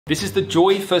This is the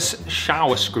JoyFous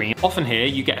shower screen. Often here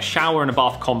you get a shower and a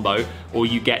bath combo, or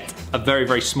you get a very,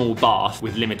 very small bath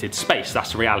with limited space.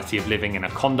 That's the reality of living in a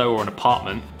condo or an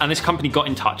apartment. And this company got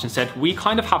in touch and said, we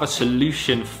kind of have a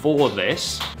solution for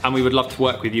this, and we would love to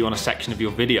work with you on a section of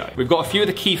your video. We've got a few of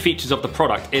the key features of the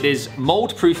product. It is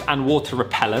mold proof and water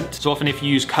repellent. So often if you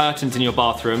use curtains in your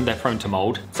bathroom, they're prone to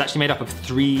mold. It's actually made up of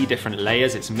 3 different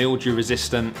layers. It's mildew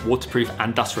resistant, waterproof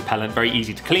and dust repellent, very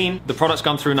easy to clean. The product's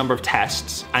gone through a number of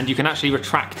tests, and you can actually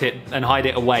retract it and hide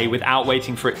it away without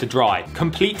waiting for it to dry.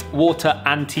 Complete water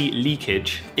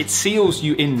anti-leakage. It seals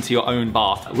you into your own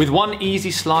bath with one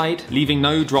easy slide, leaving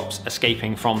no drops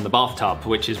escaping from the bathtub,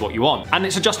 which is what you want. And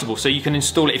it's adjustable, so you can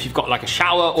install it if you've got like a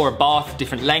shower or a bath,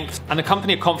 different lengths. And the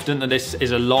company are confident that this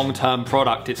is a long-term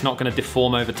product. It's not going to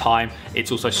deform over time.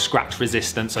 It's also scratch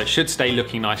resistant, so it should stay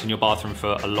looking nice in your bathroom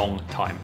for a long time.